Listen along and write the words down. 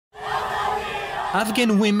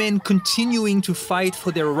Afghan women continuing to fight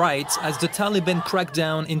for their rights as the Taliban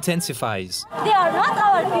crackdown intensifies. They are not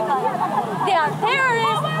our people. They are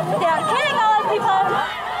terrorists. They are killing our people.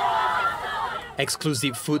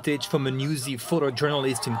 Exclusive footage from a newsy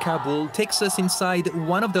photojournalist in Kabul takes us inside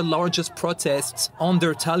one of the largest protests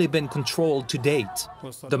under Taliban control to date.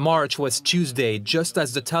 The march was Tuesday, just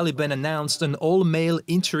as the Taliban announced an all-male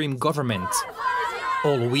interim government.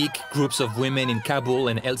 All week, groups of women in Kabul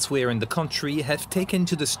and elsewhere in the country have taken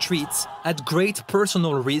to the streets at great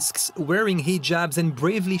personal risks, wearing hijabs and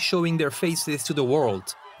bravely showing their faces to the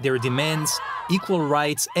world. Their demands: equal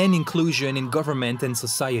rights and inclusion in government and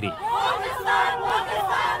society.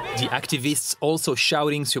 The activists also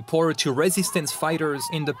shouting support to resistance fighters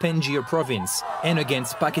in the Panjshir province and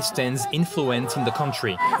against Pakistan's influence in the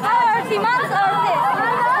country. Our demands are this: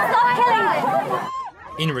 stop killing them.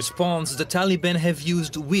 In response, the Taliban have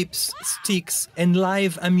used whips, sticks, and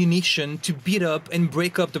live ammunition to beat up and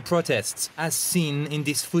break up the protests, as seen in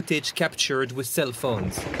this footage captured with cell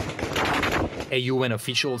phones. A UN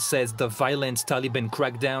official says the violent Taliban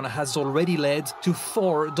crackdown has already led to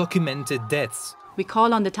 4 documented deaths. We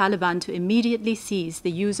call on the Taliban to immediately cease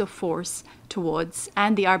the use of force towards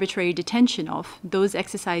and the arbitrary detention of those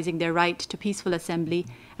exercising their right to peaceful assembly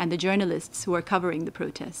and the journalists who are covering the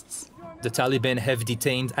protests. The Taliban have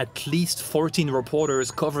detained at least 14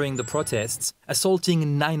 reporters covering the protests,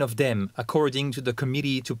 assaulting 9 of them, according to the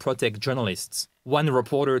Committee to Protect Journalists. One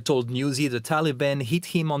reporter told Newsy the Taliban hit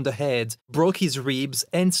him on the head, broke his ribs,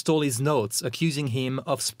 and stole his notes, accusing him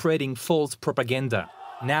of spreading false propaganda.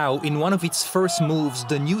 Now, in one of its first moves,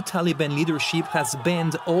 the new Taliban leadership has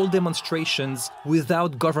banned all demonstrations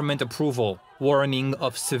without government approval, warning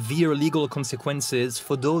of severe legal consequences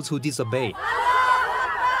for those who disobey.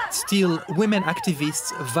 Still, women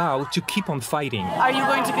activists vow to keep on fighting. Are you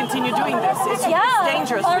going to continue doing this? It's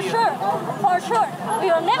dangerous for you. sure. For sure. We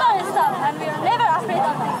will never stop and we are never afraid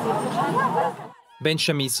of this. Ben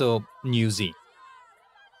Shamiso, Newsy.